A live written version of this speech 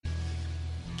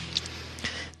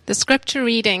The scripture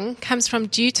reading comes from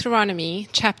Deuteronomy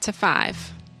chapter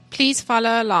 5. Please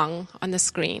follow along on the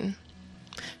screen.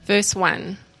 Verse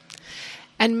 1.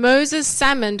 And Moses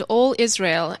summoned all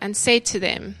Israel and said to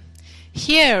them,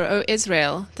 Hear, O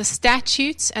Israel, the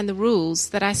statutes and the rules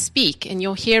that I speak in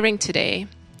your hearing today,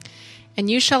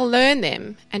 and you shall learn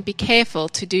them and be careful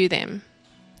to do them.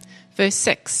 Verse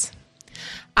 6.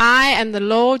 I am the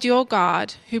Lord your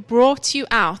God, who brought you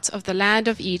out of the land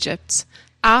of Egypt,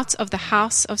 out of the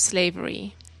house of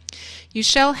slavery. You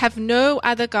shall have no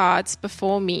other gods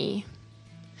before me.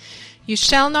 You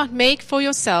shall not make for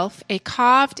yourself a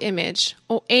carved image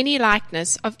or any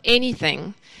likeness of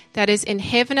anything that is in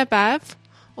heaven above,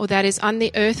 or that is on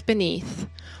the earth beneath,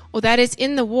 or that is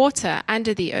in the water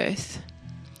under the earth.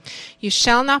 You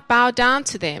shall not bow down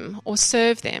to them or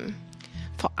serve them.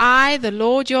 For I, the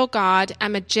Lord your God,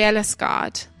 am a jealous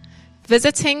God,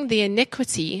 visiting the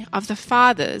iniquity of the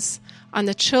fathers on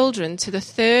the children to the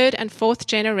third and fourth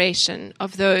generation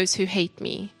of those who hate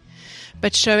me,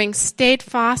 but showing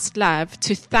steadfast love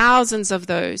to thousands of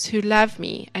those who love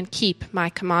me and keep my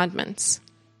commandments.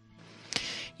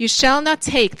 You shall not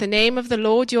take the name of the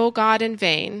Lord your God in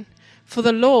vain, for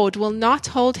the Lord will not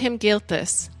hold him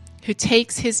guiltless who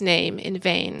takes his name in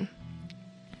vain.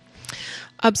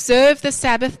 Observe the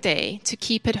Sabbath day to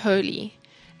keep it holy,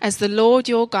 as the Lord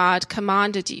your God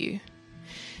commanded you.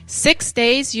 6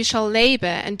 days you shall labor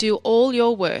and do all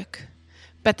your work,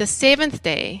 but the seventh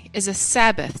day is a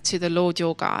Sabbath to the Lord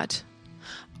your God.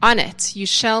 On it you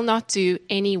shall not do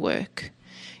any work.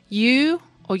 You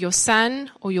or your son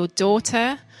or your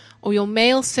daughter or your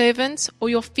male servant or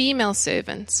your female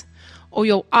servant, or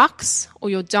your ox or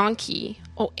your donkey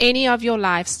or any of your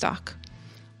livestock,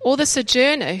 or the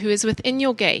sojourner who is within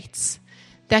your gates,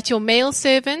 that your male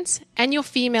servant and your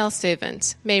female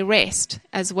servant may rest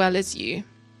as well as you.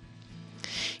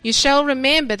 You shall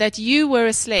remember that you were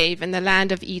a slave in the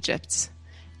land of Egypt,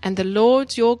 and the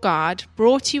Lord your God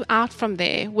brought you out from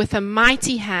there with a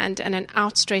mighty hand and an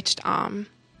outstretched arm.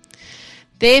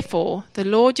 Therefore, the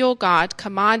Lord your God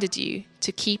commanded you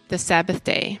to keep the Sabbath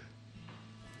day.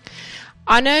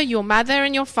 Honor your mother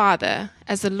and your father,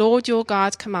 as the Lord your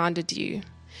God commanded you,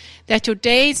 that your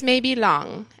days may be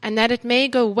long, and that it may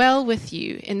go well with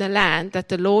you in the land that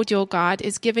the Lord your God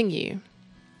is giving you.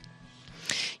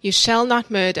 You shall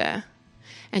not murder,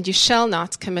 and you shall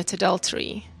not commit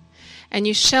adultery, and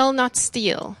you shall not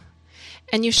steal,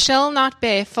 and you shall not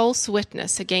bear false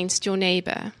witness against your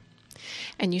neighbor,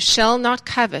 and you shall not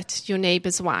covet your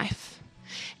neighbor's wife,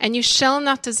 and you shall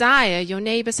not desire your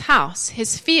neighbor's house,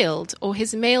 his field, or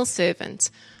his male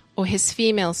servant, or his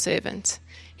female servant,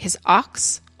 his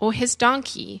ox, or his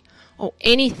donkey, or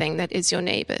anything that is your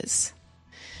neighbor's.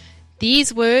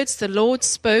 These words the Lord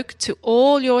spoke to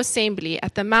all your assembly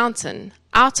at the mountain,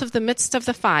 out of the midst of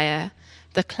the fire,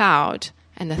 the cloud,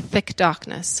 and the thick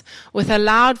darkness, with a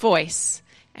loud voice,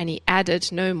 and he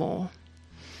added no more.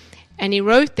 And he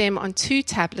wrote them on 2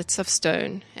 tablets of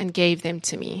stone and gave them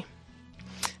to me.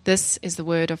 This is the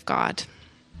word of God.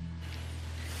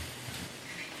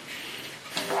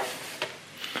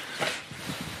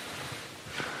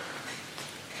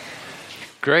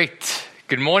 Great.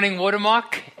 Good morning,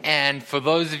 Watermark. And for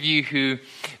those of you who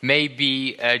may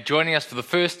be joining us for the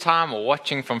first time or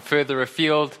watching from further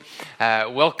afield,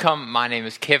 welcome. My name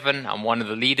is Kevin. I'm one of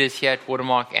the leaders here at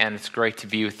Watermark, and it's great to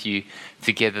be with you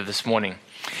together this morning.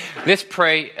 Let's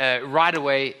pray right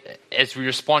away as we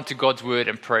respond to God's word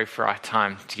and pray for our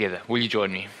time together. Will you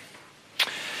join me?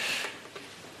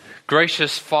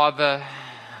 Gracious Father,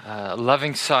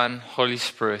 loving Son, Holy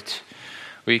Spirit,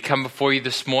 we come before you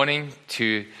this morning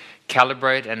to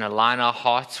calibrate and align our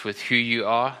hearts with who you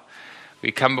are.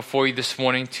 We come before you this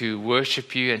morning to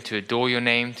worship you and to adore your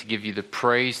name, to give you the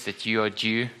praise that you are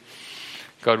due.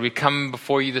 God, we come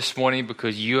before you this morning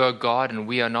because you are God and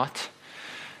we are not,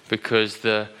 because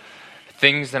the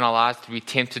things in our lives that we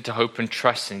tempted to hope and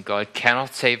trust in, God,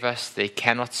 cannot save us, they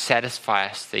cannot satisfy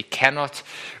us, they cannot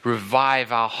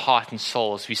revive our heart and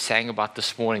soul, as we sang about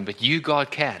this morning, but you,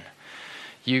 God, can.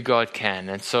 You, God, can.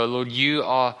 And so, Lord, you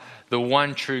are the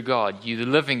one true God, you the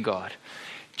living God.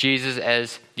 Jesus,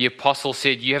 as the apostle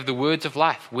said, you have the words of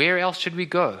life. Where else should we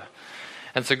go?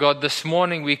 And so, God, this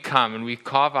morning we come and we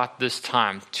carve out this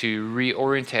time to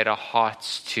reorientate our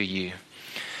hearts to you.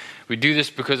 We do this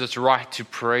because it's right to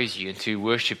praise you and to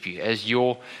worship you as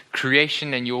your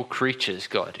creation and your creatures,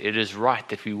 God. It is right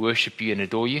that we worship you and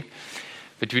adore you,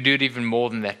 but we do it even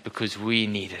more than that because we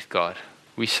need it, God.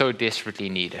 We so desperately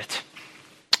need it.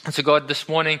 And so, God, this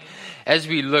morning, as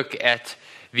we look at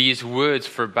these words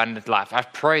for abundant life, I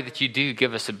pray that you do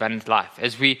give us abundant life.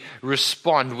 As we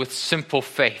respond with simple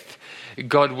faith,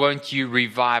 God, won't you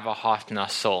revive our heart and our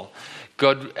soul?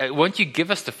 God, won't you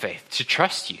give us the faith to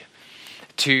trust you,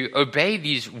 to obey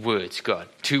these words, God,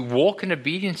 to walk in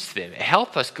obedience to them.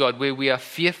 Help us, God, where we are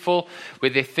fearful,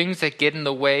 where there are things that get in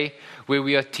the way, where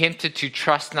we are tempted to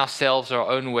trust in ourselves, our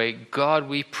own way. God,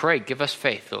 we pray, give us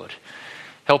faith, Lord.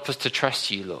 Help us to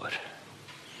trust you, Lord.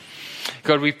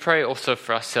 God, we pray also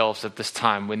for ourselves at this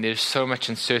time when there's so much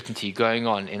uncertainty going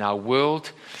on in our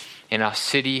world, in our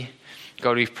city.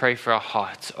 God, we pray for our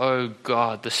hearts. Oh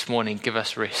God, this morning, give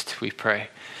us rest, we pray.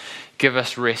 Give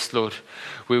us rest, Lord,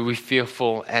 where we're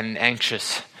fearful and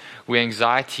anxious, where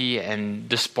anxiety and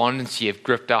despondency have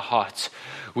gripped our hearts,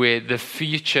 where the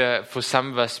future for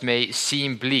some of us may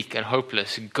seem bleak and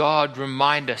hopeless. God,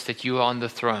 remind us that you are on the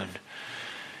throne.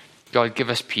 God, give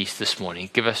us peace this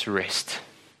morning. Give us rest.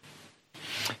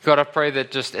 God, I pray that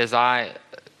just as I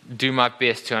do my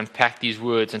best to unpack these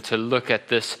words and to look at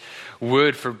this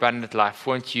word for abundant life,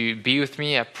 won't you be with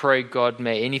me? I pray, God,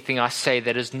 may anything I say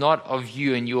that is not of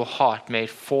you in your heart, may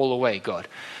it fall away, God.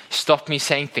 Stop me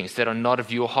saying things that are not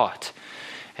of your heart.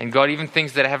 And God, even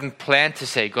things that I haven't planned to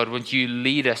say, God, won't you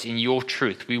lead us in your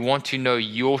truth? We want to know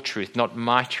your truth, not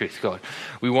my truth, God.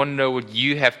 We want to know what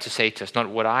you have to say to us, not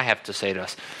what I have to say to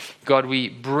us. God, we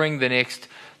bring the next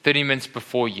 30 minutes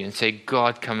before you and say,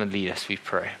 God, come and lead us, we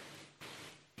pray.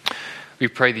 We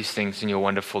pray these things in your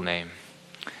wonderful name.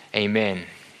 Amen.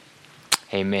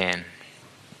 Amen.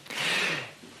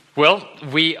 Well,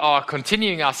 we are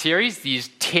continuing our series, these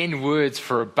 10 words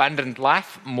for abundant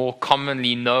life, more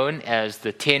commonly known as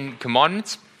the 10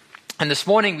 Commandments. And this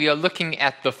morning we are looking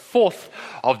at the fourth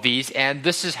of these, and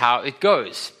this is how it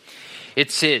goes.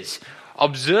 It says,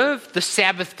 observe the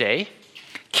Sabbath day,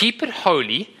 keep it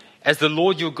holy, as the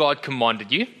Lord your God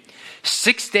commanded you.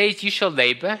 6 days you shall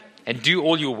labor and do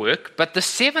all your work, but the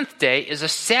seventh day is a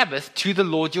Sabbath to the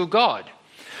Lord your God.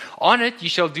 On it you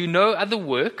shall do no other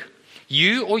work,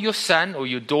 you or your son or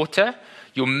your daughter,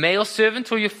 your male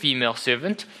servant or your female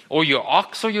servant, or your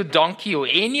ox or your donkey or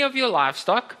any of your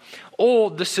livestock,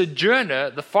 or the sojourner,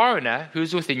 the foreigner who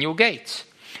is within your gates,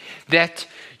 that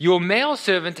your male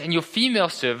servant and your female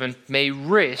servant may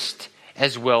rest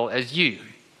as well as you.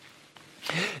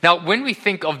 Now, when we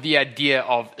think of the idea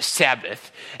of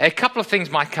Sabbath, a couple of things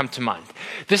might come to mind.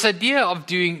 This idea of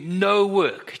doing no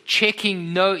work,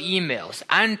 checking no emails,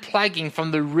 unplugging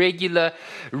from the regular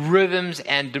rhythms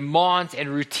and demands and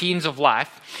routines of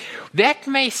life, that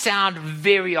may sound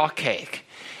very archaic.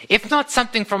 If not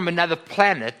something from another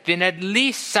planet, then at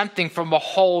least something from a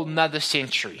whole nother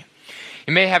century.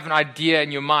 You may have an idea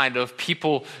in your mind of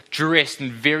people dressed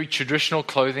in very traditional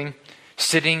clothing,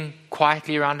 sitting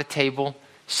quietly around a table,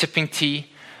 sipping tea,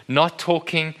 not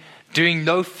talking, doing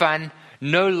no fun,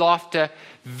 no laughter,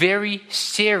 very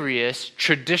serious,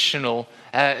 traditional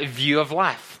view of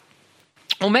life.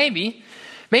 Or maybe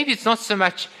it's not so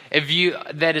much a view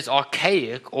that is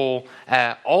archaic or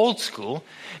old school.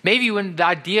 Maybe when the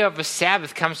idea of a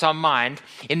Sabbath comes to our mind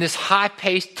in this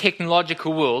high-paced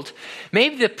technological world,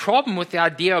 maybe the problem with the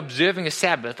idea of observing a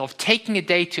Sabbath, of taking a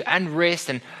day to unrest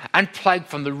and unplug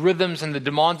from the rhythms and the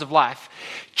demands of life,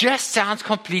 just sounds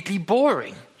completely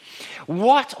boring.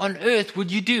 What on earth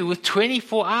would you do with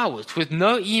 24 hours with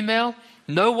no email,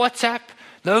 no WhatsApp,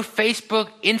 no Facebook,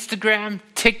 Instagram,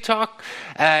 TikTok,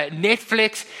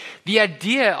 Netflix? The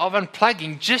idea of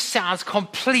unplugging just sounds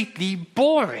completely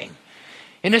boring.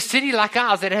 In a city like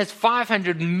ours that has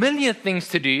 500 million things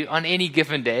to do on any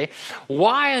given day,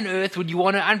 why on earth would you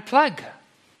want to unplug?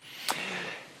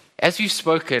 As we've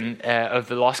spoken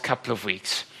over the last couple of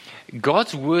weeks,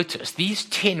 God's word to us, these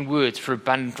 10 words for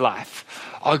abundant life,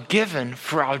 are given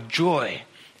for our joy.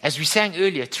 As we sang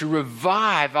earlier, to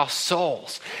revive our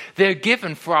souls. They're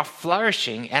given for our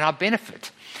flourishing and our benefit.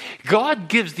 God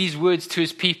gives these words to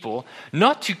his people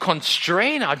not to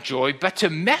constrain our joy, but to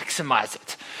maximize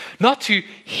it. Not to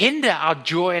hinder our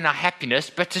joy and our happiness,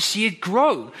 but to see it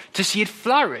grow, to see it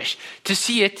flourish, to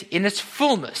see it in its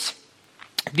fullness.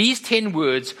 These 10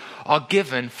 words are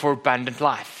given for abundant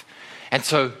life. And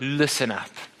so listen up.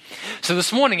 So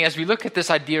this morning, as we look at this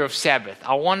idea of Sabbath,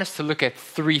 I want us to look at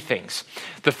 3 things.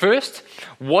 The first,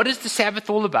 what is the Sabbath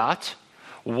all about?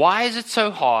 Why is it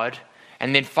so hard?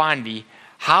 And then finally,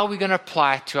 how are we going to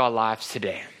apply it to our lives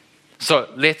today? So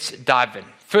let's dive in.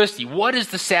 Firstly, what is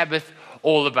the Sabbath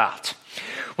all about?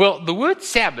 Well, the word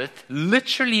Sabbath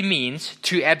literally means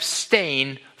to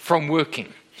abstain from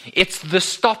working. It's the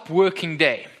stop working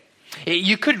day.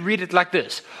 You could read it like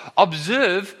this: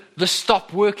 observe the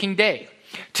stop working day,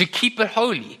 to keep it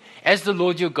holy, as the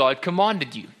Lord your God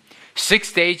commanded you.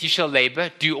 6 days you shall labor,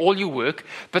 do all your work,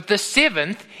 but the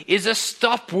seventh is a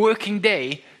stop working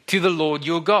day to the Lord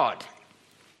your God.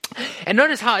 And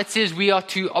notice how it says we are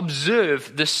to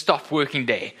observe the stop working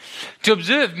day. To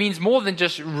observe means more than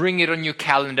just ring it on your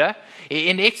calendar.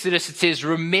 In Exodus, it says,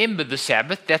 remember the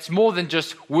Sabbath. That's more than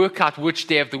just work out which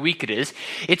day of the week it is.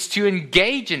 It's to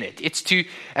engage in it. It's to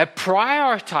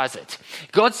prioritize it.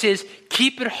 God says,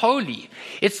 keep it holy.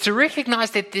 It's to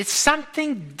recognize that there's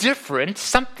something different,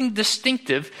 something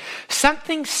distinctive,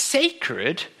 something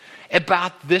sacred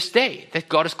about this day that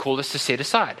God has called us to set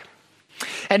aside.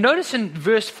 And notice in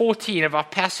verse 14 of our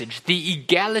passage, the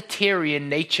egalitarian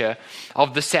nature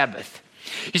of the Sabbath.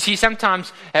 You see,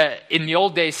 sometimes in the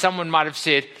old days, someone might have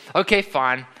said, okay,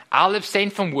 fine, I'll abstain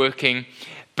from working,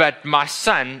 but my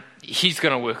son, he's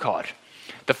going to work hard.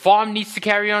 The farm needs to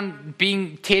carry on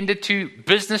being tended to.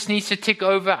 Business needs to tick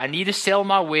over. I need to sell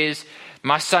my wares.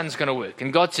 My son's going to work.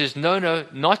 And God says, no,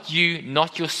 not you,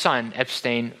 not your son,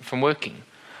 abstain from working.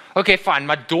 Okay, fine,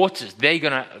 my daughters, they're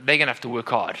gonna have to work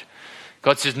hard.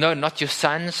 God says, no, not your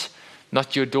sons,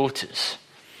 not your daughters.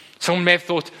 Someone may have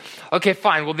thought, okay,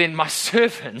 fine, well then my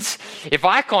servants, if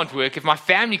I can't work, if my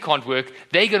family can't work,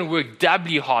 they're going to work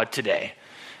doubly hard today.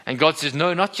 And God says,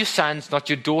 no, not your sons, not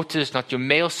your daughters, not your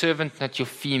male servant, not your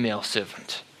female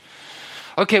servant.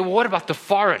 Okay, well, what about the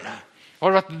foreigner?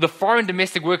 What about the foreign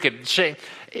domestic worker?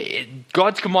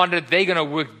 God's commanded they're going to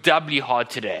work doubly hard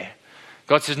today.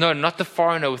 God says, no, not the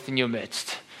foreigner within your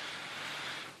midst.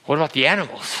 What about the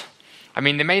animals? I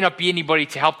mean, there may not be anybody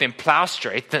to help them plow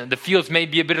straight. The fields may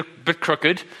be a bit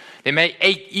crooked. They may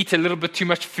eat a little bit too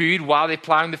much food while they're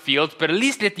plowing the fields, but at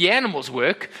least let the animals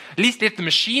work. At least let the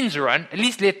machines run. At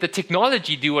least let the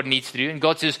technology do what it needs to do. And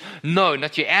God says, no,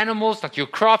 not your animals, not your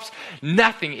crops,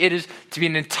 nothing. It is to be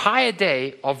an entire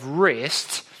day of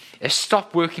rest, a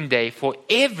stop working day for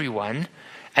everyone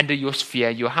under your sphere,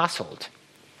 your household.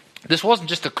 This wasn't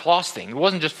just a class thing. It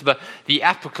wasn't just for the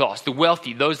upper class, the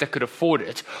wealthy, those that could afford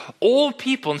it. All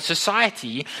people in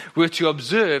society were to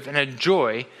observe and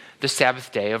enjoy the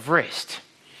Sabbath day of rest.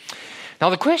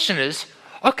 Now the question is,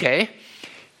 okay,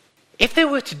 if they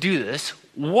were to do this,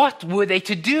 what were they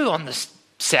to do on this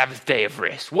Sabbath day of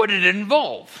rest? What did it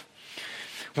involve?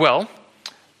 Well,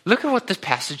 look at what this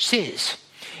passage says.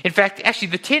 In fact, actually,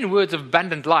 the 10 words of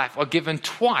abundant life are given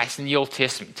twice in the Old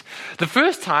Testament. The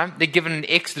first time, they're given in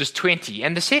Exodus 20,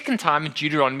 and the second time in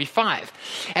Deuteronomy 5.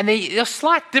 And there are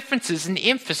slight differences in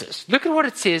emphasis. Look at what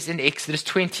it says in Exodus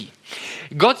 20.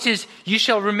 God says, you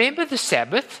shall remember the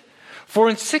Sabbath, for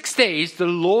in 6 days the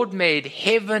Lord made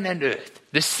heaven and earth,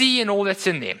 the sea and all that's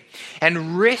in them,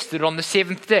 and rested on the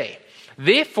seventh day.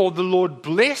 Therefore the Lord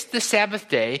blessed the Sabbath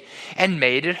day and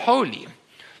made it holy.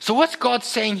 So what's God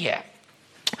saying here?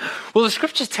 Well, the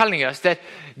scripture is telling us that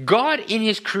God in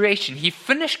his creation, he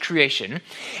finished creation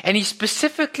and he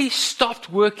specifically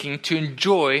stopped working to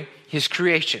enjoy his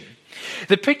creation.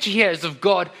 The picture here is of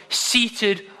God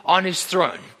seated on his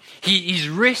throne. He's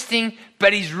resting,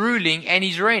 but he's ruling and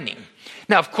he's reigning.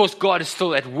 Now, of course, God is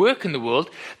still at work in the world,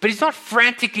 but he's not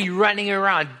frantically running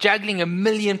around, juggling a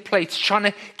million plates, trying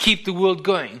to keep the world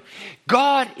going.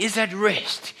 God is at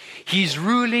rest. He's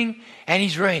ruling and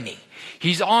he's reigning.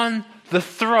 He's on the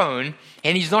throne,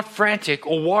 and he's not frantic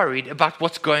or worried about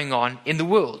what's going on in the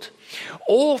world.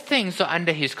 All things are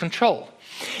under his control.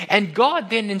 And God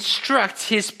then instructs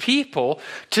his people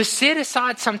to set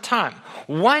aside some time,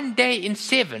 one day in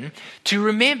 7, to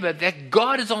remember that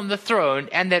God is on the throne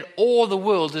and that all the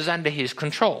world is under his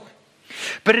control.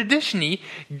 But additionally,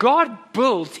 God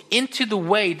built into the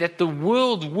way that the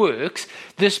world works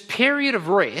this period of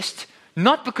rest,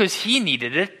 not because he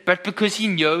needed it, but because he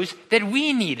knows that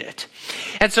we need it.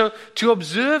 And so to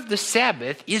observe the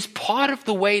Sabbath is part of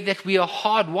the way that we are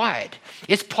hardwired.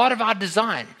 It's part of our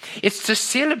design. It's to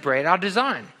celebrate our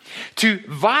design. To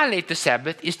violate the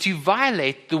Sabbath is to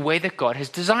violate the way that God has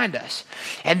designed us.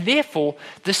 And therefore,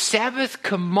 the Sabbath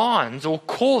commands or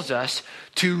calls us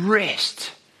to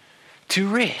rest. To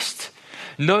rest.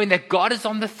 Knowing that God is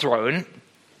on the throne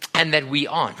and that we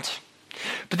aren't.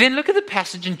 But then look at the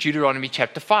passage in Deuteronomy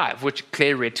chapter 5, which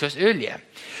Claire read to us earlier.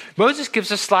 Moses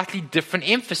gives a slightly different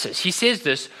emphasis. He says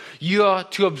this, you are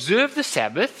to observe the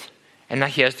Sabbath, and now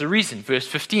here's the reason, verse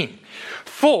 15.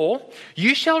 For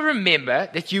you shall remember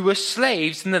that you were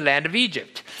slaves in the land of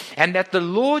Egypt, and that the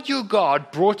Lord your God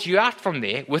brought you out from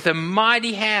there with a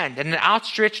mighty hand and an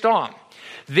outstretched arm.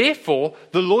 Therefore,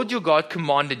 the Lord your God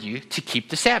commanded you to keep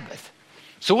the Sabbath.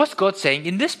 So what's God saying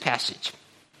in this passage?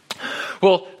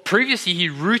 Well, Previously, he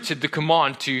rooted the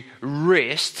command to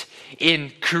rest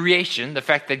in creation, the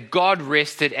fact that God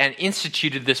rested and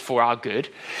instituted this for our good.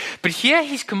 But here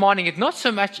he's commanding it not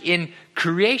so much in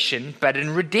creation, but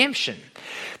in redemption.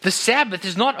 The Sabbath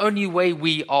is not only a way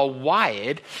we are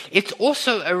wired, it's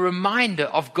also a reminder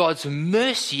of God's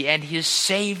mercy and his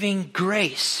saving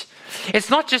grace. It's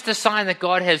not just a sign that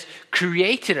God has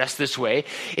created us this way.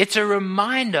 It's a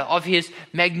reminder of his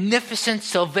magnificent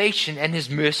salvation and his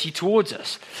mercy towards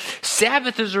us.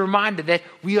 Sabbath is a reminder that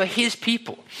we are his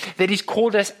people, that he's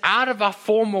called us out of our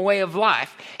former way of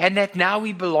life, and that now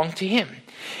we belong to him.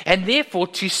 And therefore,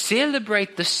 to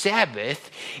celebrate the Sabbath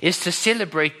is to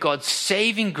celebrate God's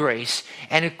saving grace,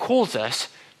 and it calls us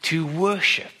to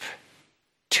worship.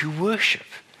 To worship.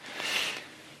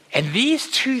 And these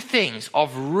two things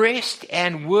of rest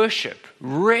and worship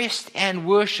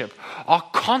are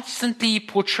constantly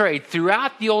portrayed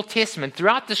throughout the Old Testament,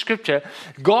 throughout the scripture.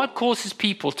 God calls his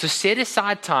people to set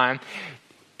aside time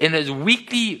in a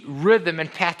weekly rhythm and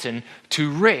pattern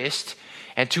to rest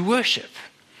and to worship.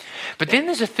 But then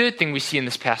there's a third thing we see in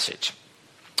this passage.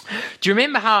 Do you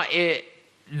remember how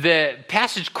the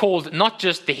passage called not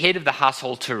just the head of the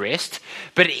household to rest,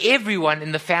 but everyone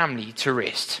in the family to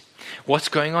rest? What's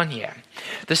going on here?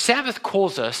 The Sabbath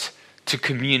calls us to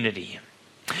community.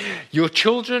 Your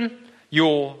children,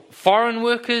 your foreign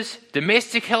workers,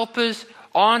 domestic helpers,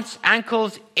 aunts,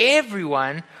 uncles,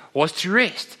 everyone was to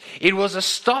rest. It was a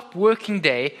stop working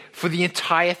day for the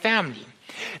entire family.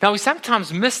 Now, we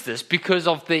sometimes miss this because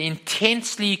of the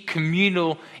intensely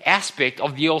communal aspect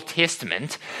of the Old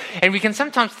Testament. And we can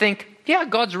sometimes think, yeah,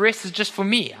 God's rest is just for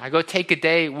me. I go take a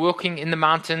day walking in the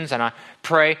mountains and I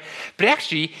pray. But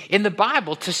actually, in the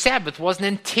Bible, to Sabbath was an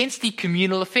intensely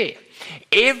communal affair.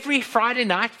 Every Friday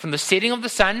night, from the setting of the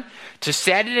sun to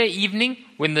Saturday evening,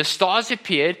 when the stars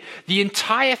appeared, the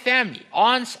entire family,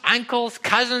 aunts, uncles,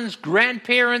 cousins,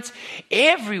 grandparents,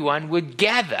 everyone would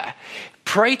gather,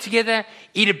 pray together,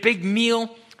 eat a big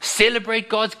meal, celebrate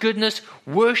God's goodness,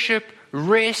 worship,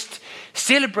 rest,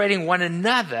 celebrating one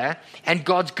another and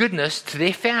God's goodness to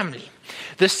their family.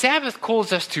 The Sabbath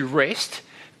calls us to rest,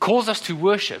 calls us to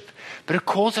worship, but it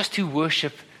calls us to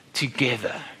worship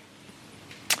together.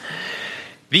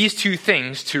 These two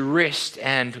things, to rest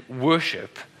and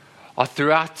worship, are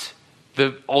throughout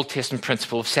the Old Testament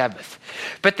principle of Sabbath.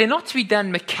 But they're not to be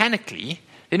done mechanically.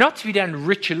 They're not to be done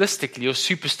ritualistically or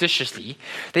superstitiously.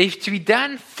 They're to be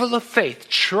done full of faith,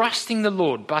 trusting the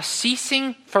Lord by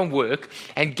ceasing from work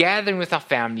and gathering with our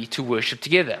family to worship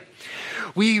together.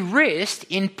 We rest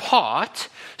in part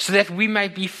so that we may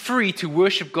be free to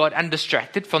worship God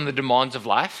undistracted from the demands of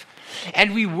life.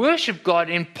 And we worship God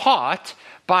in part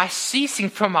by ceasing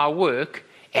from our work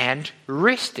and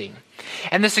resting.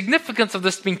 And the significance of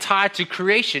this being tied to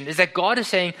creation is that God is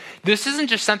saying, this isn't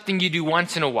just something you do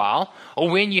once in a while, or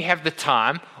when you have the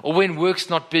time, or when work's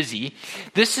not busy.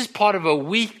 This is part of a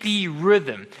weekly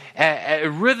rhythm, a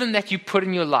rhythm that you put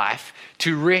in your life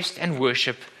to rest and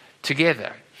worship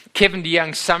together. Kevin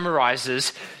DeYoung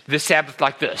summarizes the Sabbath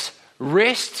like this: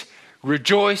 rest,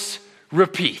 rejoice,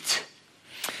 repeat.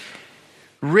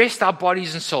 Rest our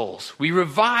bodies and souls. We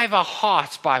revive our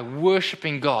hearts by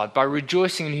worshiping God, by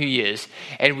rejoicing in who he is,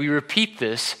 and we repeat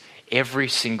this every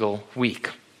single week.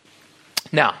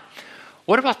 Now,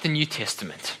 what about the New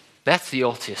Testament? That's the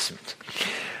Old Testament.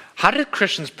 How did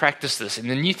Christians practice this in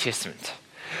the New Testament?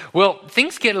 Well,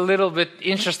 things get a little bit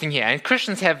interesting here, and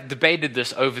Christians have debated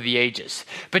this over the ages.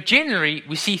 But generally,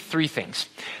 we see three things.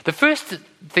 The first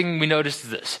thing we notice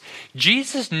is this: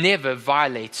 Jesus never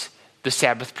violates the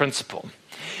Sabbath principle.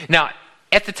 Now,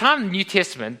 at the time of the New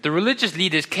Testament, the religious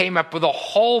leaders came up with a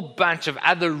whole bunch of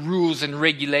other rules and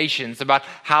regulations about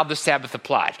how the Sabbath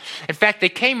applied. In fact, they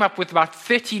came up with about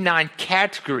 39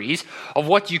 categories of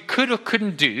what you could or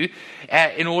couldn't do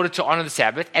in order to honor the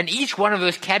Sabbath, and each one of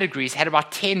those categories had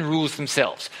about 10 rules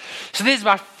themselves. So there's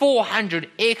about 400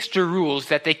 extra rules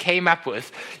that they came up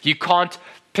with. You can't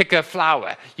pick a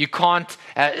flower. You can't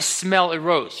smell a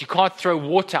rose. You can't throw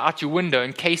water out your window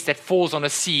in case that falls on a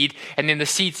seed and then the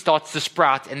seed starts to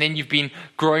sprout and then you've been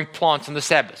growing plants on the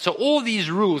Sabbath. So all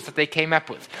these rules that they came up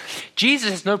with.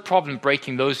 Jesus has no problem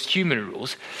breaking those human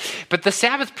rules. But the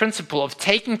Sabbath principle of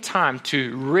taking time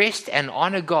to rest and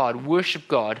honor God, worship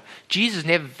God, Jesus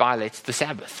never violates the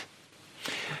Sabbath.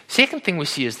 Second thing we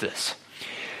see is this: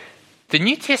 the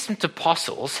New Testament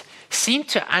apostles seem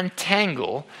to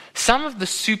untangle some of the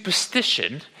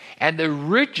superstition and the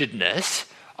rigidness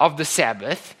of the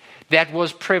Sabbath that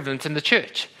was prevalent in the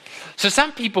church. So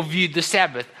some people viewed the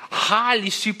Sabbath, highly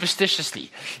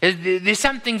superstitiously. There's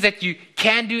some things that you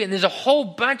can do, and there's a whole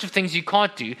bunch of things you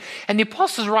can't do. And the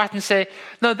apostles write and say,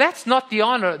 no, that's not the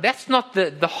honor, that's not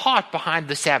the heart behind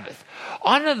the Sabbath.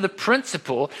 Honor the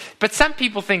principle, but some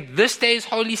people think this day is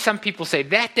holy, some people say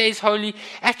that day is holy.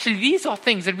 Actually, these are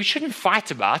things that we shouldn't fight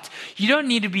about. You don't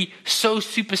need to be so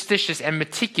superstitious and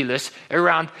meticulous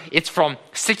around it's from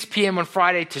 6 p.m. on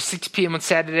Friday to 6 p.m. on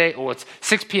Saturday, or it's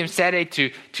 6 p.m.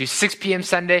 Saturday to 6 p.m.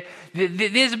 Sunday.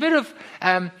 There's a bit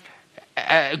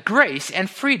of grace and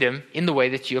freedom in the way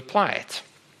that you apply it.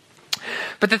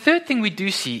 But the third thing we do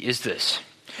see is this.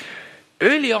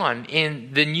 Early on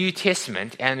in the New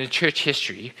Testament and in church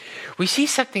history, we see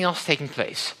something else taking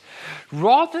place.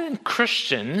 Rather than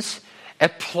Christians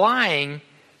applying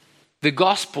the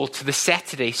gospel to the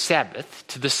Saturday Sabbath,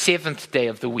 to the seventh day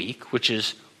of the week, which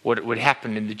is what would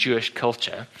happen in the Jewish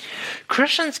culture,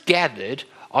 Christians gathered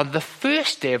on the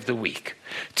first day of the week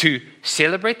to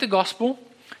celebrate the gospel,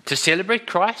 to celebrate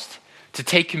Christ, to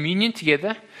take communion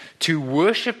together, to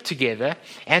worship together,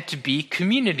 and to be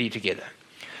community together.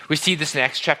 We see this in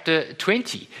Acts chapter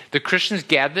 20. The Christians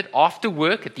gathered after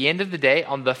work at the end of the day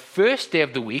on the first day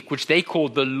of the week, which they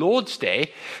called the Lord's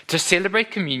Day, to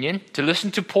celebrate communion, to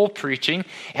listen to Paul preaching,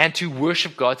 and to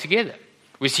worship God together.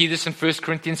 We see this in 1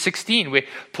 Corinthians 16, where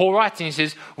Paul writes and he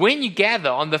says, when you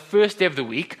gather on the first day of the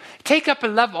week, take up a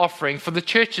love offering for the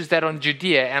churches that are in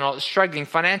Judea and are struggling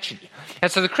financially. And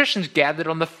so the Christians gathered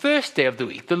on the first day of the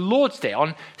week, the Lord's Day,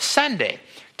 on Sunday,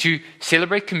 to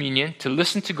celebrate communion, to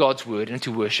listen to God's word, and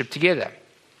to worship together.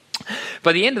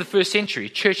 By the end of the first century,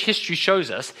 church history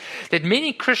shows us that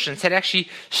many Christians had actually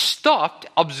stopped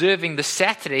observing the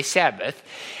Saturday Sabbath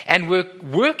and were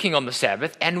working on the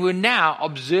Sabbath, and were now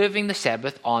observing the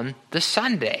Sabbath on the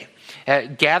Sunday,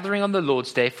 gathering on the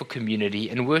Lord's Day for community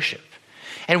and worship.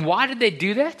 And why did they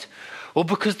do that? Well,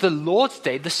 because the Lord's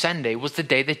Day, the Sunday, was the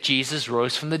day that Jesus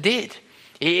rose from the dead.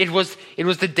 It was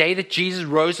the day that Jesus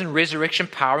rose in resurrection,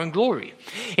 power, and glory.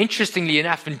 Interestingly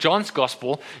enough, in John's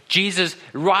Gospel, Jesus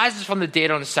rises from the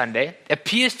dead on a Sunday,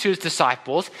 appears to his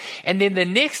disciples, and then the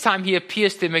next time he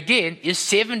appears to them again is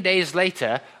 7 days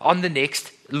later on the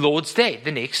next Lord's Day,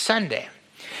 the next Sunday.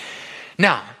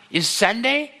 Now, is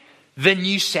Sunday the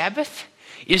new Sabbath?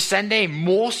 Is Sunday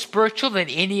more spiritual than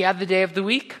any other day of the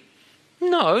week?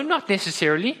 No, not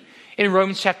necessarily. In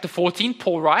Romans chapter 14,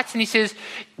 Paul writes, and he says,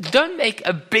 don't make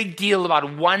a big deal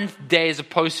about one day as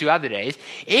opposed to other days.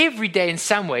 Every day in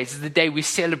some ways is the day we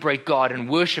celebrate God and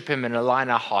worship Him and align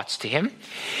our hearts to Him.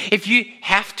 If you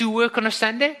have to work on a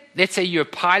Sunday, let's say you're a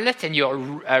pilot and you're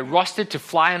rostered to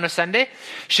fly on a Sunday,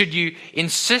 should you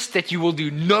insist that you will do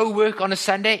no work on a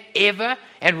Sunday ever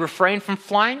and refrain from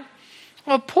flying?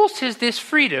 Well, Paul says there's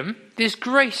freedom, there's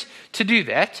grace to do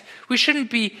that. We shouldn't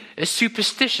be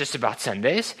superstitious about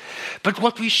Sundays. But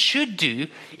what we should do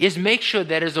is make sure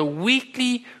that as a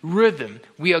weekly rhythm,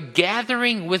 we are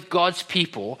gathering with God's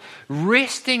people,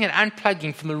 resting and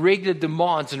unplugging from the regular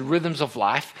demands and rhythms of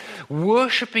life,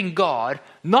 worshiping God,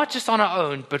 not just on our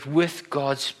own, but with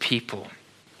God's people.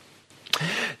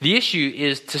 The issue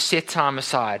is to set time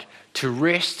aside, to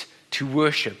rest, to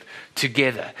worship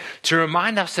together, to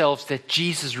remind ourselves that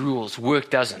Jesus rules, work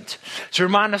doesn't. To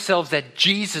remind ourselves that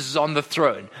Jesus is on the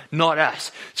throne, not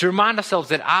us. To remind ourselves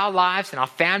that our lives and our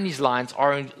families' lives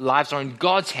are in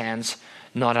God's hands,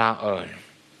 not our own.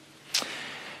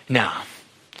 Now,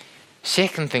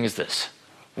 second thing is this.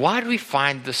 Why do we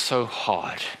find this so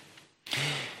hard?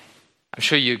 I'm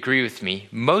sure you agree with me.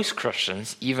 Most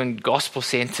Christians, even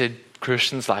gospel-centered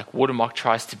Christians like Watermark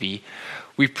tries to be,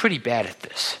 we're pretty bad at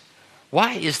this.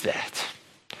 Why is that?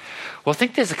 Well, I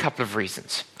think there's a couple of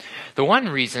reasons. The one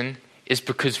reason is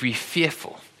because we're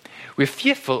fearful. We're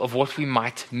fearful of what we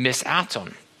might miss out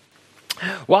on.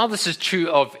 While this is true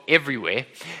of everywhere,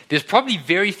 there's probably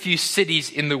very few cities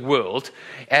in the world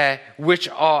in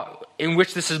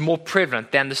which this is more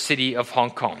prevalent than the city of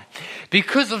Hong Kong,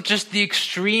 because of just the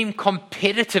extreme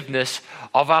competitiveness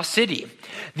of our city.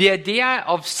 The idea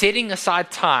of setting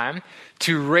aside time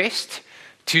to rest,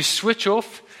 to switch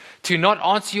off, to not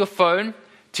answer your phone,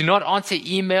 to not answer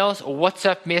emails or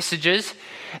WhatsApp messages,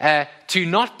 to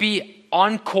not be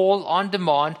on call, on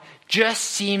demand, just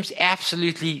seems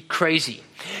absolutely crazy.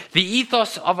 The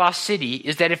ethos of our city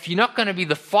is that if you're not going to be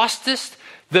the fastest,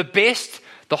 the best,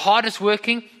 the hardest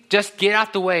working, just get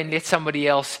out the way and let somebody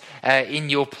else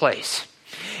in your place.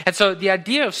 And so the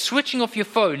idea of switching off your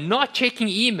phone, not checking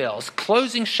emails,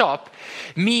 closing shop,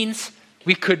 means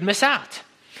we could miss out.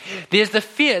 There's the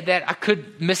fear that I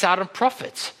could miss out on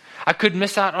profits. I could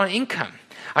miss out on income.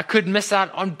 I could miss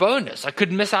out on bonus. I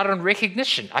could miss out on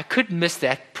recognition. I could miss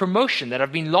that promotion that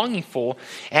I've been longing for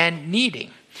and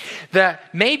needing.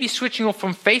 Maybe switching off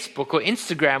from Facebook or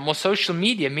Instagram or social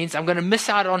media means I'm going to miss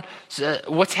out on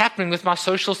what's happening with my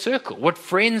social circle, what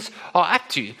friends are up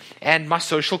to, and my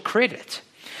social credit.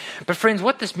 But friends,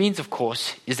 what this means, of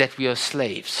course, is that we are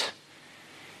slaves.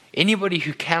 Anybody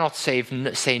who cannot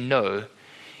say no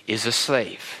is a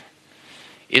slave.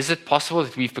 Is it possible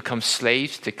that we've become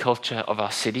slaves to the culture of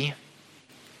our city?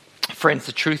 Friends,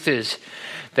 the truth is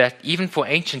that even for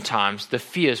ancient times, the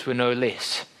fears were no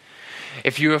less.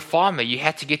 If you were a farmer, you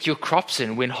had to get your crops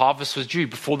in when harvest was due,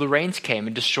 before the rains came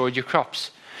and destroyed your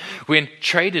crops. When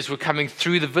traders were coming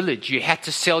through the village, you had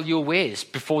to sell your wares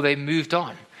before they moved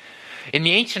on. In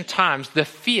the ancient times, the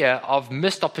fear of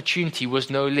missed opportunity was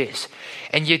no less.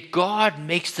 And yet God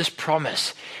makes this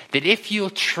promise that if you'll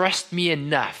trust me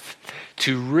enough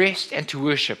to rest and to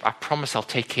worship, I promise I'll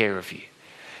take care of you.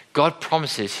 God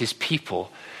promises his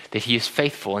people that he is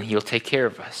faithful and he'll take care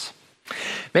of us.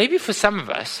 Maybe for some of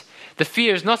us, the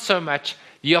fear is not so much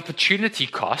the opportunity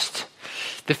cost.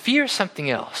 The fear is something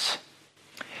else.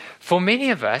 For many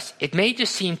of us, it may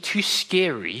just seem too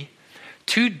scary,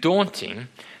 too daunting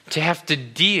to have to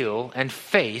deal and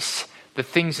face the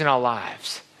things in our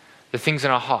lives, the things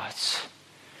in our hearts,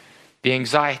 the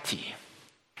anxiety,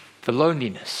 the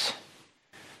loneliness,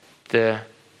 the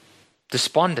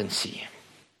despondency.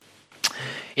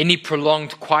 Any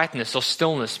prolonged quietness or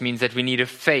stillness means that we need to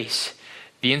face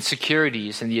the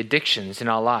insecurities and the addictions in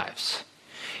our lives.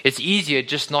 It's easier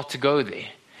just not to go there.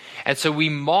 And so we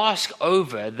mask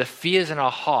over the fears in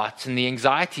our hearts and the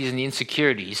anxieties and the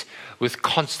insecurities with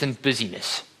constant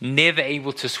busyness, never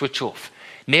able to switch off,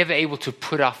 never able to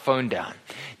put our phone down,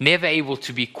 never able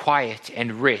to be quiet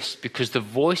and rest because the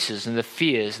voices and the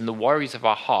fears and the worries of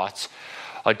our hearts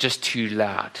are just too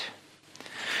loud.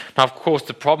 Now, of course,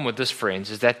 the problem with this, friends,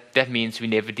 is that means we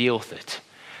never deal with it.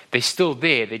 They're still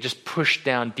there. They're just pushed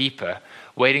down deeper,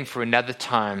 waiting for another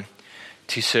time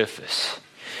to surface.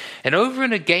 And over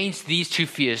and against these two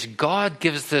fears, God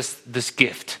gives us this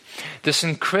gift, this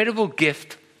incredible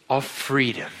gift of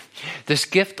freedom, this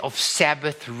gift of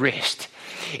Sabbath rest.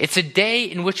 It's a day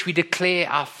in which we declare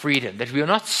our freedom, that we are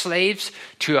not slaves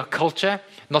to our culture,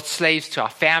 not slaves to our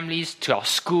families, to our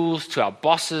schools, to our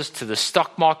bosses, to the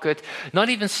stock market, not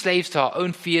even slaves to our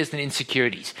own fears and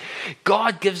insecurities.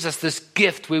 God gives us this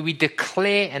gift where we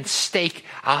declare and stake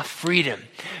our freedom,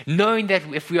 knowing that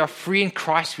if we are free in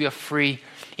Christ, we are free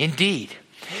indeed.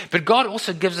 But God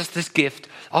also gives us this gift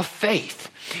of faith,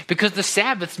 because the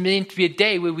Sabbath is meant to be a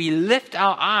day where we lift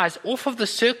our eyes off of the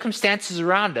circumstances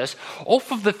around us,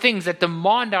 off of the things that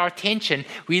demand our attention.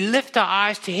 We lift our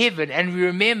eyes to heaven and we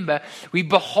remember, we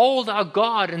behold our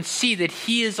God and see that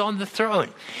he is on the throne.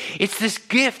 It's this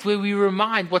gift where we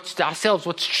remind ourselves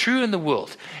what's true in the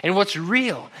world and what's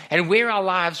real and where our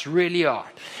lives really are.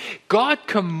 God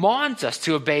commands us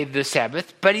to obey the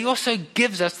Sabbath, but he also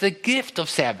gives us the gift of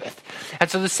Sabbath. And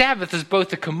so the Sabbath is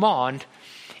both a command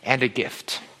and a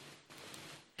gift.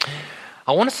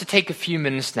 I want us to take a few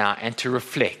minutes now and to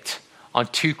reflect on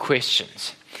two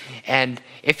questions. And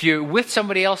if you're with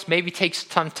somebody else, maybe take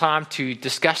some time to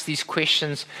discuss these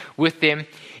questions with them.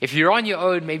 If you're on your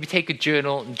own, maybe take a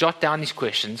journal and jot down these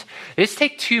questions. Let's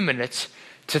take 2 minutes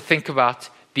to think about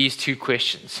these two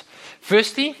questions.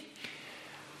 Firstly,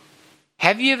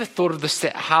 have you ever thought of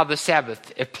how the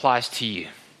Sabbath applies to you?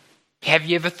 Have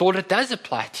you ever thought it does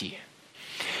apply to you?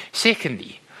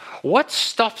 Secondly, what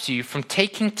stops you from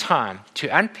taking time to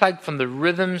unplug from the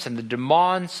rhythms and the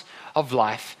demands of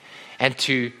life and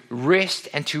to rest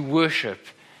and to worship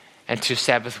and to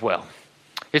Sabbath well?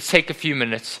 Let's take a few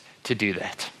minutes to do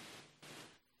that.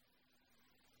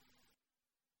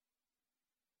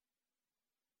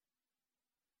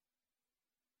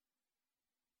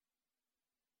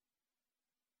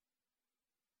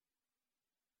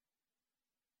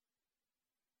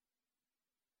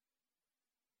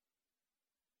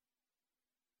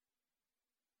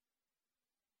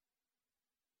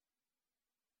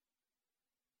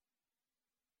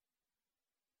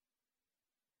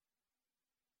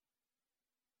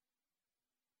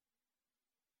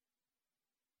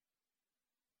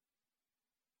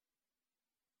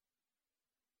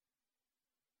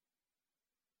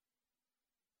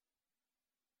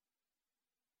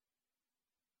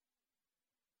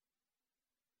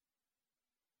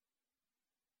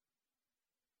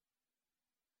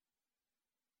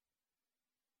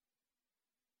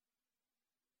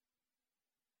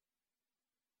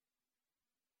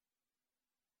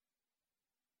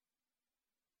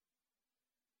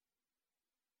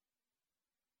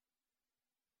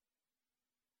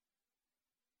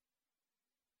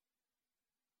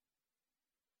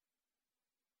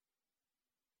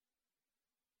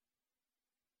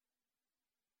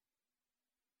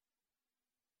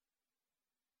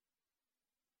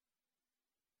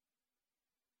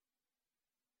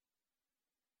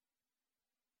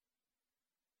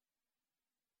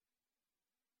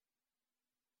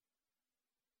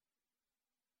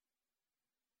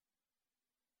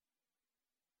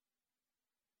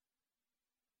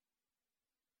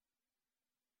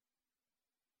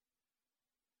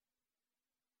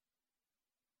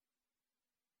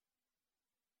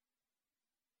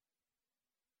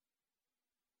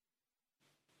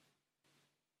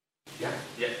 Yeah?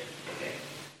 Yeah. Okay.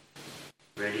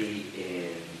 Ready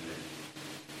in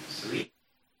 3.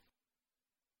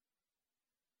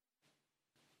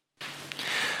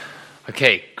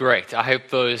 Okay, great. I hope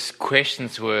those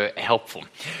questions were helpful.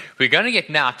 We're going to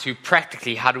get now to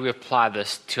practically how do we apply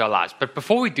this to our lives. But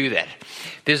before we do that,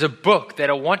 there's a book that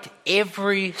I want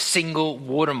every single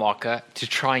watermarker to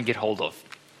try and get hold of.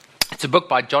 It's a book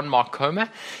by John Mark Comer,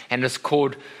 and it's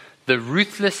called The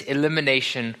Ruthless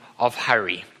Elimination of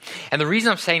Hurry. And the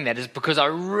reason I'm saying that is because I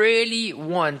really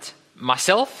want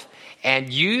myself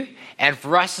and you and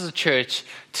for us as a church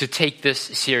to take this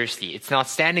seriously. It's an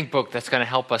outstanding book that's going to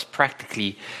help us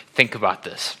practically think about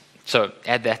this. So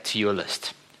add that to your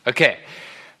list. Okay,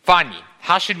 finally,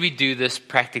 how should we do this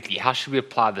practically? How should we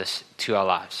apply this to our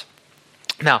lives?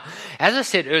 Now, as I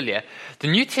said earlier, the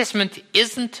New Testament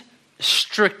isn't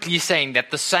strictly saying that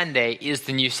the Sunday is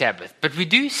the new Sabbath, but we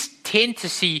do tend to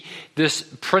see this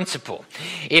principle.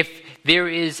 If there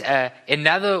is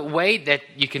another way that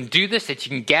you can do this, that you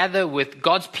can gather with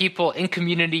God's people in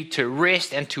community to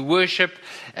rest and to worship,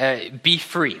 be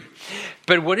free.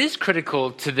 But what is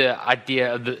critical to the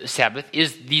idea of the Sabbath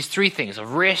is these 3 things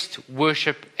of rest,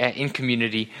 worship, in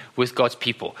community with God's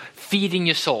people. Feeding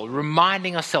your soul,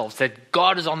 reminding ourselves that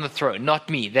God is on the throne,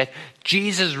 not me, that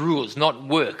Jesus rules, not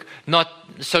work, not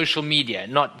social media,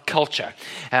 not culture.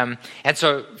 And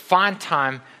so find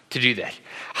time to do that.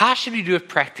 How should we do it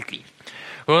practically?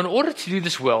 Well, in order to do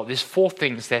this well, there's 4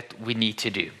 things that we need to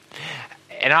do.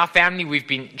 In our family, we've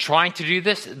been trying to do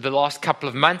this the last couple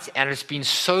of months, and it's been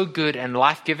so good and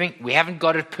life-giving. We haven't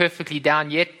got it perfectly down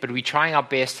yet, but we're trying our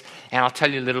best, and I'll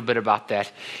tell you a little bit about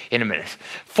that in a minute.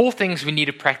 4 things we need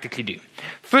to practically do.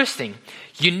 First thing,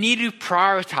 you need to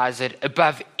prioritize it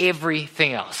above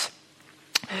everything else.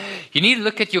 You need to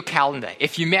look at your calendar.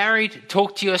 If you're married,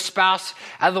 talk to your spouse.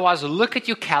 Otherwise, look at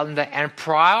your calendar and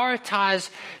prioritize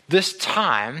this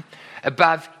time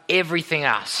above everything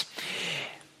else.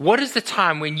 What is the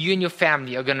time when you and your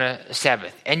family are going to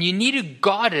Sabbath? And you need to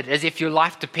guard it as if your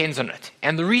life depends on it.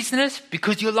 And the reason is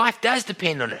because your life does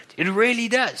depend on it. It really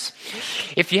does.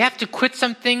 If you have to quit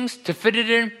some things to fit it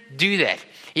in, do that.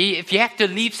 If you have to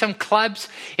leave some clubs,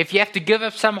 if you have to give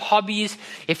up some hobbies,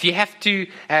 if you have to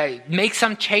make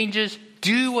some changes,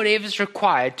 do whatever's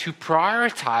required to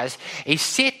prioritize a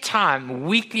set time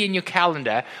weekly in your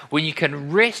calendar when you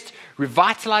can rest,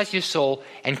 revitalize your soul,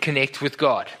 and connect with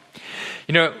God.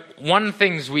 You know, one of the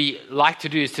things we like to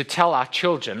do is to tell our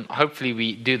children, hopefully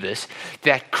we do this,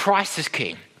 that Christ is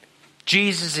King.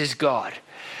 Jesus is God.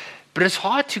 But it's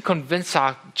hard to convince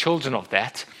our children of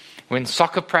that when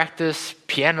soccer practice,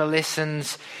 piano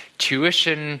lessons,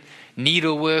 tuition,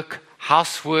 needlework,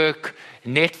 housework,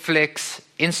 Netflix,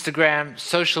 Instagram,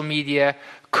 social media,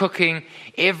 cooking,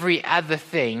 every other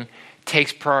thing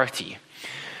takes priority.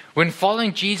 When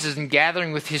following Jesus and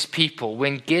gathering with his people,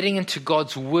 when getting into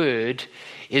God's word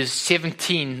is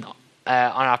 17 on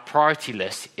our priority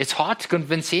list, it's hard to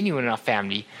convince anyone in our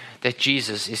family that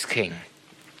Jesus is King.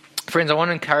 Friends, I want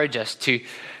to encourage us to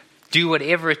do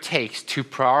whatever it takes to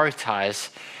prioritize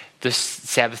this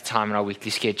Sabbath time in our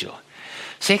weekly schedule.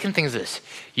 Second thing is this: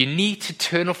 you need to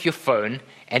turn off your phone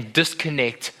and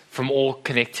disconnect from all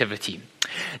connectivity.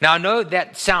 Now, I know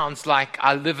that sounds like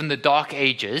I live in the dark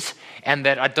ages and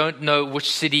that I don't know which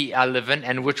city I live in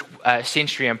and which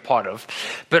century I'm part of.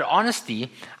 But honestly,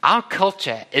 our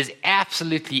culture is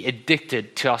absolutely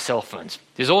addicted to our cell phones.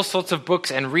 There's all sorts of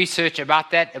books and research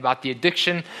about that, about the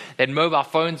addiction that mobile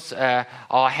phones are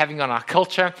having on our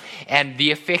culture and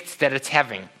the effects that it's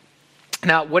having.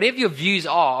 Now, whatever your views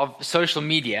are of social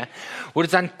media, what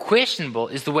is unquestionable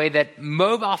is the way that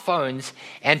mobile phones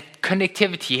and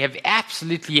connectivity have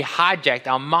absolutely hijacked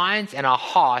our minds and our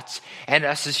hearts and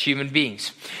us as human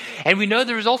beings. And we know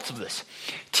the results of this.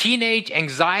 Teenage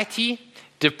anxiety,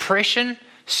 depression,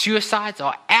 suicides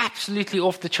are absolutely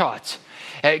off the charts.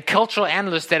 Cultural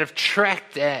analysts that have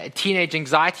tracked teenage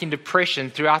anxiety and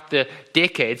depression throughout the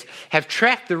decades have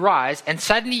tracked the rise, and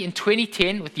suddenly in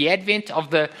 2010, with the advent of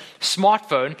the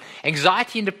smartphone,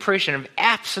 anxiety and depression have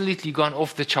absolutely gone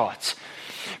off the charts.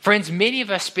 Friends, many of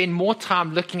us spend more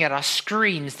time looking at our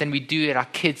screens than we do at our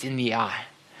kids in the eye.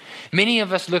 Many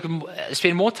of us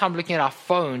spend more time looking at our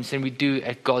phones than we do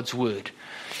at God's word.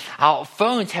 Our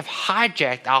phones have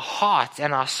hijacked our hearts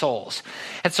and our souls.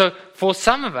 And so for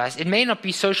some of us, it may not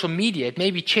be social media. It may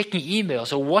be checking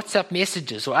emails or WhatsApp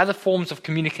messages or other forms of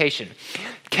communication.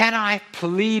 Can I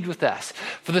plead with us,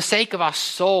 for the sake of our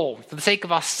soul, for the sake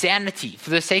of our sanity,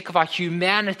 for the sake of our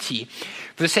humanity,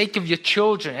 for the sake of your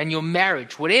children and your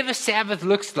marriage, whatever Sabbath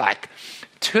looks like,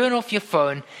 turn off your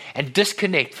phone and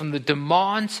disconnect from the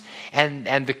demands and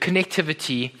the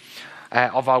connectivity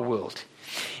of our world.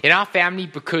 In our family,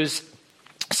 because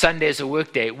Sunday is a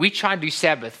work day, we try and do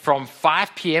Sabbath from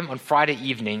 5 p.m. on Friday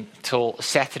evening till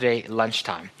Saturday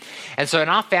lunchtime. And so in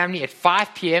our family, at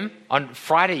 5 p.m. on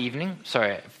Friday evening,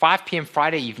 5 p.m.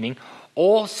 Friday evening,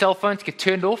 all cell phones get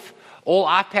turned off, all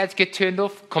iPads get turned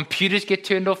off, computers get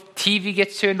turned off, TV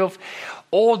gets turned off,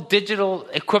 all digital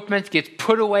equipment gets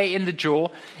put away in the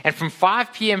drawer, and from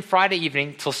 5 p.m. Friday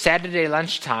evening till Saturday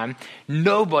lunchtime,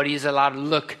 nobody is allowed to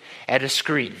look at a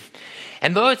screen.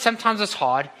 And though sometimes it's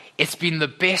hard, it's been the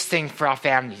best thing for our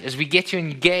families as we get to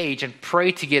engage and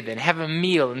pray together and have a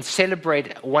meal and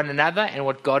celebrate one another and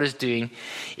what God is doing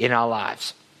in our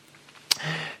lives.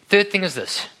 Third thing is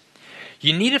this.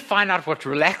 You need to find out what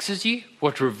relaxes you,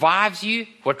 what revives you,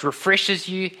 what refreshes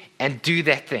you, and do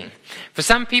that thing. For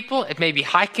some people, it may be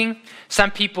hiking.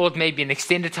 Some people, it may be an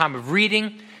extended time of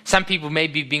reading. Some people may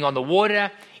be being on the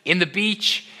water, in the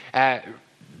beach,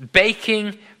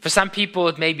 baking. For some people,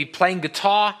 it may be playing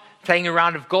guitar, playing a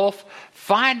round of golf.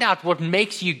 Find out what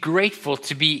makes you grateful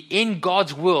to be in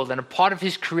God's world and a part of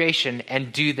His creation,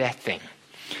 and do that thing.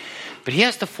 But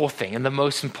here's the fourth thing, and the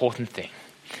most important thing.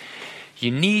 You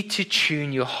need to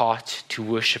tune your heart to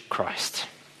worship Christ.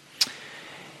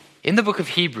 In the book of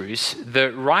Hebrews,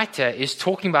 the writer is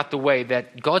talking about the way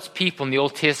that God's people in the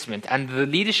Old Testament, under the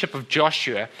leadership of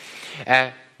Joshua,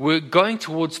 were going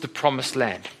towards the promised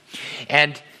land.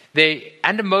 And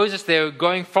under Moses, they were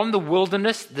going from the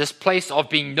wilderness, this place of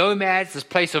being nomads, this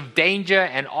place of danger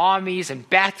and armies and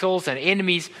battles and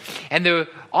enemies, and they were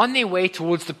on their way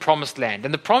towards the promised land.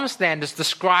 And the promised land is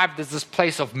described as this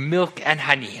place of milk and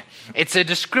honey. It's a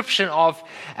description of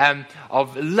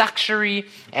luxury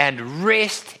and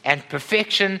rest and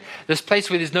perfection, this place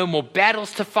where there's no more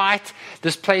battles to fight,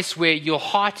 this place where your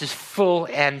heart is full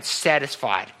and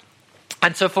satisfied.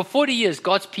 And so for 40 years,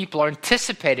 God's people are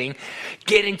anticipating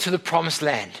getting to the promised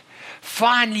land.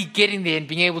 Finally getting there and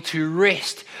being able to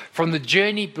rest from the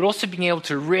journey, but also being able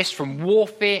to rest from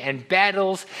warfare and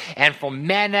battles and from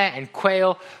manna and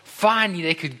quail. Finally,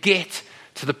 they could get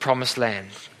to the promised land.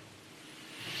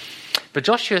 But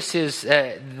Joshua says,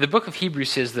 the book of Hebrews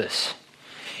says this.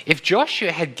 If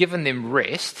Joshua had given them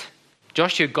rest,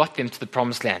 Joshua got them to the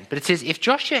promised land. But it says, if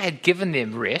Joshua had given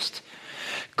them rest,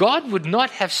 God would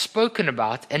not have spoken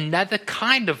about another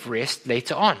kind of rest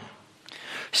later on.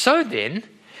 So then,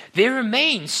 there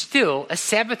remains still a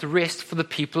Sabbath rest for the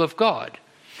people of God.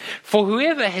 For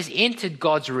whoever has entered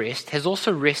God's rest has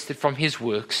also rested from his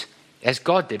works as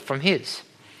God did from his.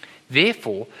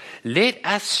 Therefore, let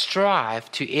us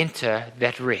strive to enter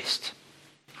that rest.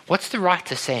 What's the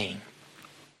writer saying?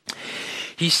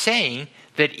 He's saying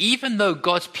that even though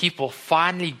God's people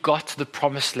finally got to the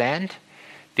promised land,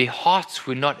 their hearts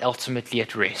were not ultimately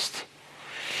at rest.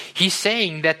 He's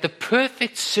saying that the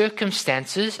perfect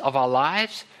circumstances of our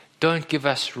lives don't give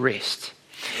us rest.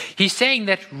 He's saying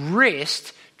that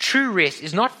rest, true rest,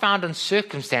 is not found in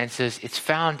circumstances, it's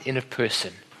found in a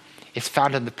person. It's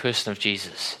found in the person of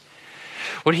Jesus.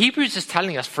 What Hebrews is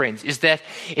telling us, friends, is that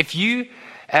if you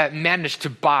manage to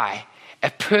buy a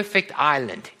perfect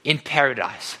island in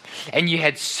paradise, and you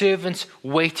had servants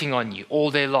waiting on you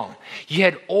all day long. You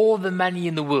had all the money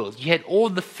in the world. You had all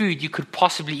the food you could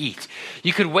possibly eat.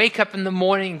 You could wake up in the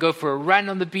morning and go for a run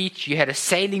on the beach. You had a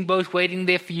sailing boat waiting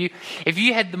there for you. If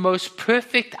you had the most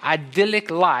perfect,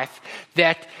 idyllic life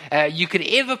that you could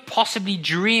ever possibly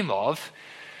dream of,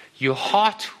 your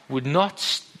heart would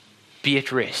not be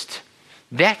at rest.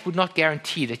 That would not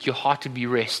guarantee that your heart would be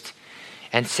rest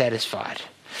and satisfied.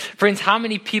 Friends, how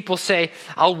many people say,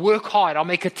 I'll work hard, I'll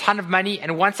make a ton of money,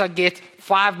 and once I get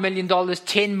 $5 million,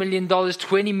 $10 million,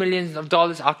 $20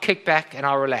 million, I'll kick back and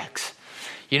I'll relax.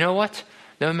 You know what?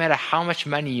 No matter how much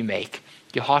money you make,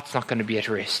 your heart's not going to be at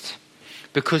rest.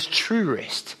 Because true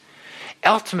rest,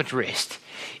 ultimate rest,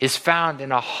 is found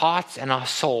in our hearts and our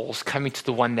souls coming to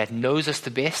the one that knows us the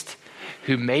best,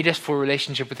 who made us for a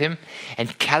relationship with Him,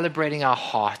 and calibrating our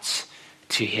hearts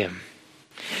to Him.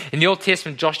 In the Old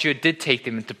Testament, Joshua did take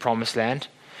them into promised land.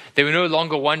 They were no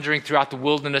longer wandering throughout the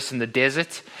wilderness and the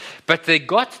desert, but they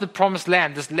got to the promised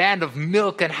land, this land of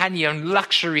milk and honey and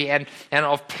luxury and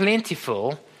of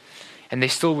plentiful, and they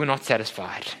still were not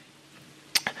satisfied.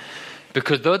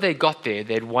 Because though they got there,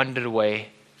 they had wandered away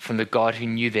from the God who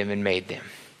knew them and made them.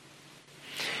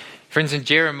 Friends, in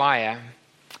Jeremiah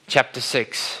chapter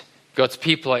 6, God's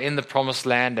people are in the promised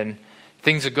land and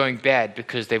things are going bad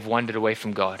because they've wandered away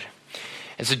from God.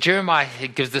 And so Jeremiah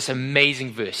gives this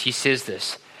amazing verse. He says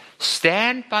this,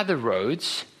 stand by the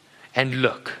roads and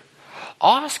look.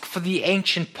 Ask for the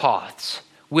ancient paths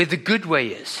where the good way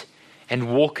is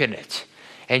and walk in it.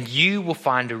 And you will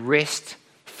find a rest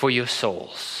for your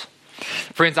souls.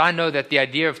 Friends, I know that the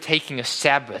idea of taking a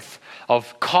Sabbath,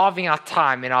 of carving out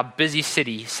time in our busy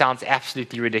city sounds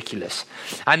absolutely ridiculous.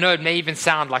 I know it may even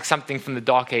sound like something from the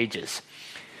Dark Ages.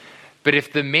 But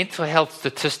if the mental health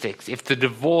statistics, if the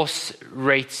divorce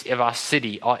rates of our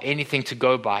city are anything to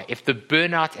go by, if the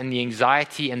burnout and the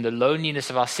anxiety and the loneliness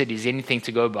of our city is anything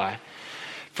to go by,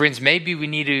 friends, maybe we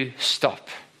need to stop,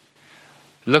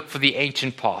 look for the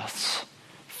ancient paths,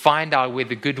 find out where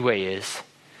the good way is,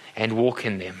 and walk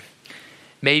in them.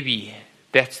 Maybe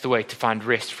that's the way to find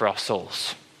rest for our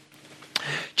souls.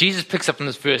 Jesus picks up on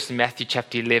this verse in Matthew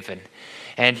chapter 11,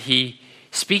 and he,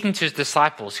 speaking to his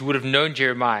disciples who would have known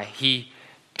Jeremiah, he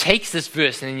takes this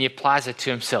verse and then he applies it to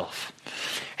himself.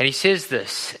 And he says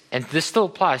this, and this still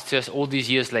applies to us all these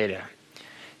years later.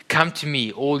 Come to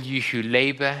me, all you who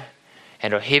labor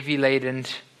and are heavy laden,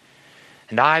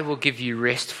 and I will give you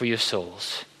rest for your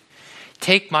souls.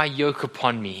 Take my yoke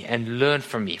upon me and learn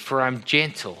from me, for I am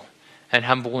gentle and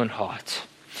humble in heart,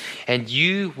 and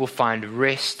you will find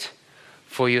rest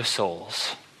for your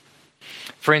souls.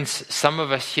 Friends, some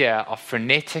of us here are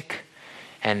frenetic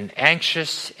and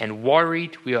anxious and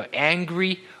worried. We are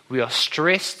angry. We are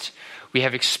stressed. We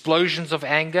have explosions of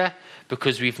anger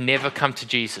because we've never come to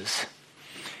Jesus.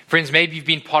 Friends, maybe you've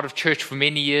been part of church for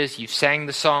many years. You've sang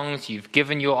the songs. You've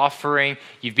given your offering.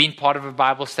 You've been part of a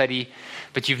Bible study.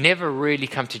 But you've never really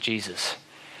come to Jesus.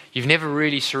 You've never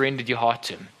really surrendered your heart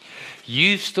to him.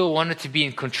 You still wanted to be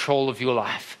in control of your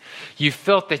life. You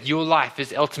felt that your life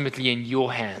is ultimately in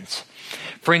your hands.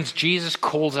 Friends, Jesus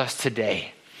calls us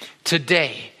today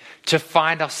to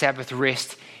find our Sabbath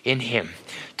rest in him,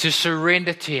 to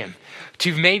surrender to him,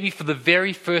 to maybe for the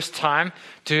very first time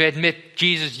to admit,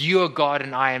 Jesus, you are God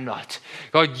and I am not.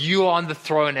 God, you are on the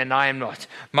throne and I am not.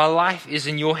 My life is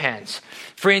in your hands.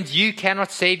 Friends, you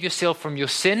cannot save yourself from your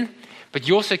sin, but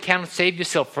you also cannot save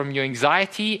yourself from your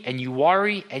anxiety and your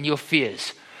worry and your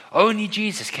fears. Only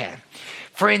Jesus can.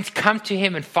 Friends, come to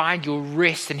him and find your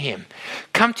rest in him.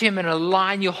 Come to him and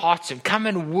align your hearts to him. Come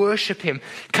and worship him.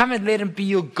 Come and let him be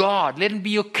your God. Let him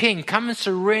be your king. Come and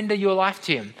surrender your life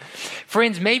to him.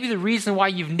 Friends, maybe the reason why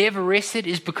you've never rested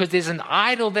is because there's an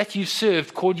idol that you've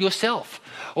served called yourself,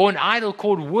 or an idol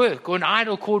called work, or an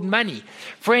idol called money.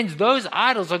 Friends, those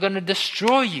idols are going to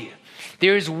destroy you.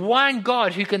 There is one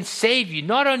God who can save you,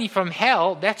 not only from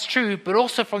hell, that's true, but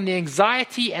also from the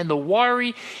anxiety and the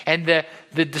worry and the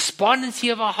despondency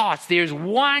of our hearts. There is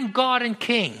one God and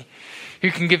King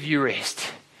who can give you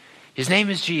rest. His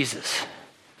name is Jesus.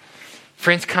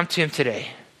 Friends, come to him today.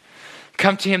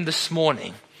 Come to him this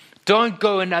morning. Don't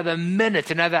go another minute,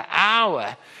 another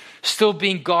hour, still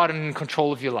being God and in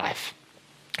control of your life.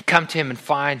 Come to him and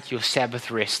find your Sabbath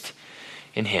rest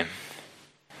in him.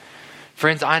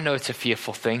 Friends, I know it's a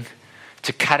fearful thing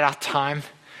to cut out time,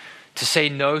 to say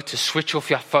no, to switch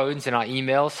off your phones and our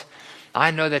emails.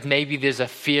 I know that maybe there's a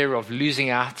fear of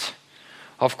losing out.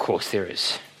 Of course there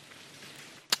is.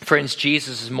 Friends,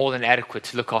 Jesus is more than adequate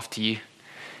to look after you.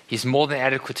 He's more than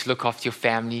adequate to look after your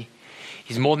family.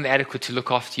 He's more than adequate to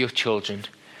look after your children.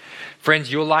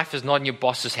 Friends, your life is not in your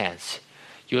boss's hands.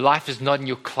 Your life is not in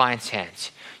your client's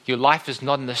hands. Your life is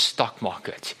not in the stock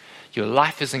market. Your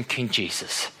life is in King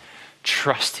Jesus.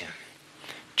 Trust him.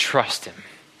 Trust him.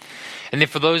 And then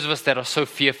for those of us that are so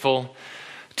fearful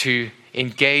to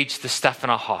engage the stuff in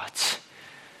our hearts,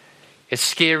 it's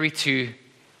scary to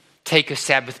take a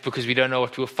Sabbath because we don't know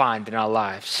what we'll find in our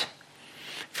lives.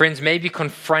 Friends, maybe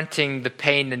confronting the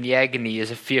pain and the agony is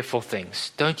a fearful thing.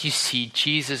 Don't you see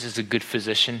Jesus is a good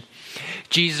physician?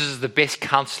 Jesus is the best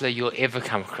counselor you'll ever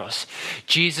come across.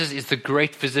 Jesus is the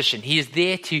great physician. He is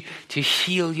there to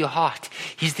heal your heart.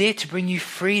 He's there to bring you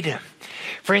freedom.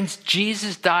 Friends,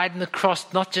 Jesus died on the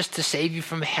cross not just to save you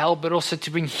from hell, but also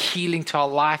to bring healing to our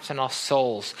lives and our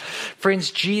souls.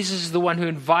 Friends, Jesus is the one who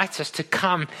invites us to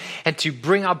come and to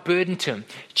bring our burden to him.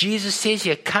 Jesus says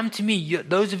here, come to me,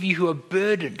 those of you who are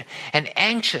burdened and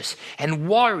anxious and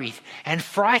worried and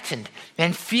frightened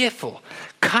and fearful.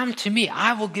 Come to me,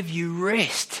 I will give you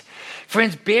rest.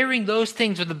 Friends, bearing those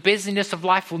things with the busyness of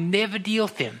life will never deal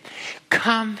with them.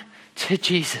 Come to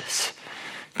Jesus.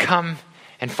 Come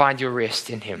and find your rest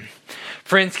in him.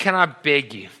 Friends, can I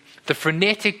beg you? The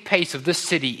frenetic pace of this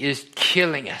city is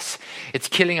killing us. It's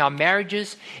killing our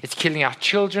marriages. It's killing our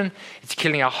children. It's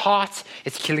killing our hearts.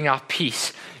 It's killing our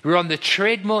peace. We're on the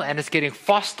treadmill and it's getting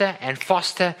faster and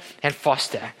faster and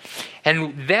faster.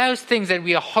 And those things that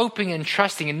we are hoping and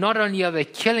trusting, and not only are they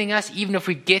killing us, even if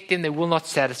we get them, they will not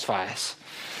satisfy us.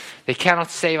 They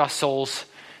cannot save our souls.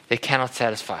 They cannot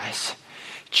satisfy us.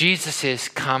 Jesus says,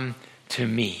 come to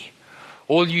me.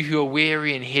 All you who are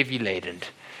weary and heavy laden,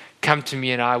 come to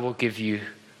me and I will give you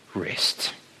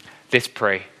rest. Let's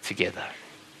pray together.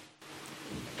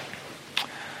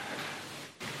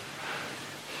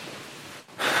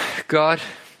 God,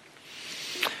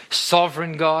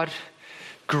 sovereign God,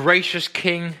 gracious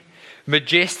King,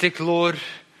 majestic Lord,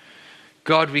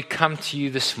 God, we come to you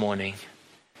this morning.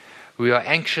 We are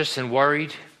anxious and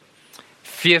worried,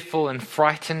 fearful and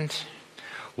frightened,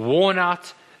 worn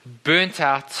out, burnt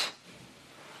out.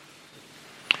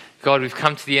 God, we've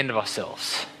come to the end of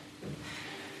ourselves.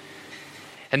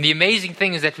 And the amazing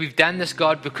thing is that we've done this,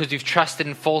 God, because we've trusted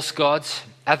in false gods,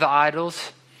 other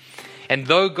idols. And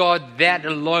though, God, that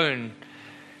alone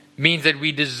means that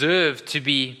we deserve to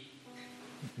be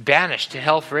banished to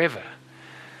hell forever,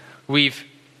 we've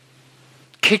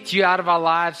kicked you out of our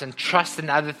lives and trusted in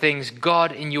other things.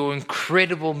 God, in your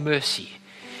incredible mercy,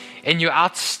 in your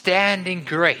outstanding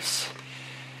grace,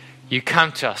 you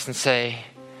come to us and say,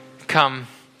 come,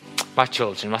 my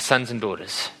children, my sons and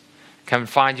daughters, come and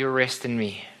find your rest in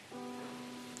me.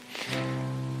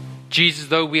 Jesus,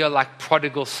 though we are like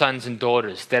prodigal sons and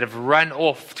daughters that have run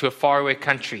off to a faraway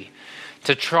country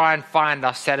to try and find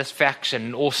our satisfaction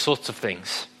in all sorts of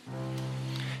things,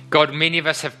 God, many of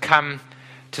us have come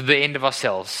to the end of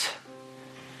ourselves.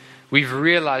 We've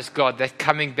realized, God, that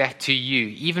coming back to you,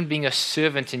 even being a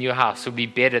servant in your house, will be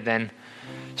better than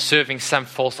serving some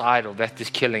false idol that is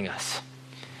killing us.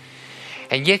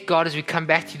 And yet, God, as we come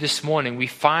back to you this morning, we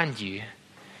find you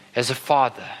as a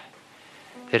Father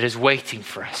that is waiting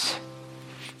for us,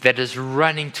 that is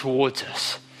running towards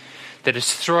us, that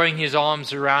is throwing his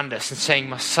arms around us and saying,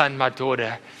 my son, my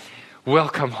daughter,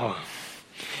 welcome home.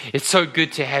 It's so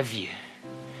good to have you.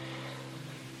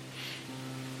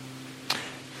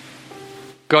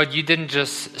 God, you didn't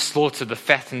just slaughter the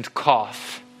fattened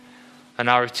calf on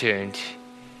our return.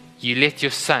 You let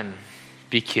your son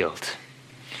be killed.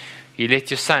 You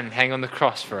let your son hang on the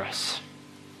cross for us.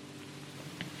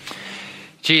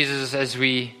 Jesus, as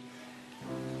we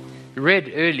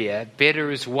read earlier,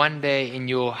 better is one day in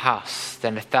your house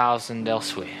than 1,000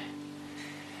 elsewhere.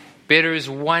 Better is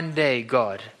one day,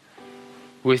 God,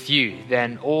 with you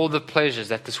than all the pleasures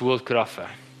that this world could offer.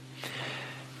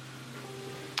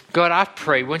 God, I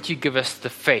pray, won't you give us the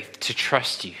faith to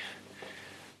trust you,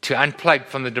 to unplug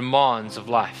from the demands of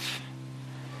life,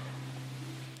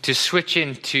 to switch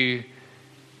into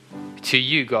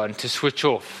you, God, and to switch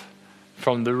off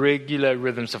from the regular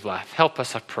rhythms of life. Help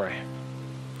us, I pray.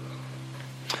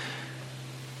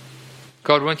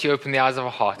 God, won't you open the eyes of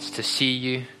our hearts to see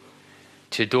you,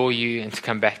 to adore you, and to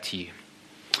come back to you.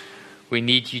 We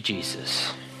need you,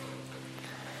 Jesus.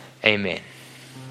 Amen.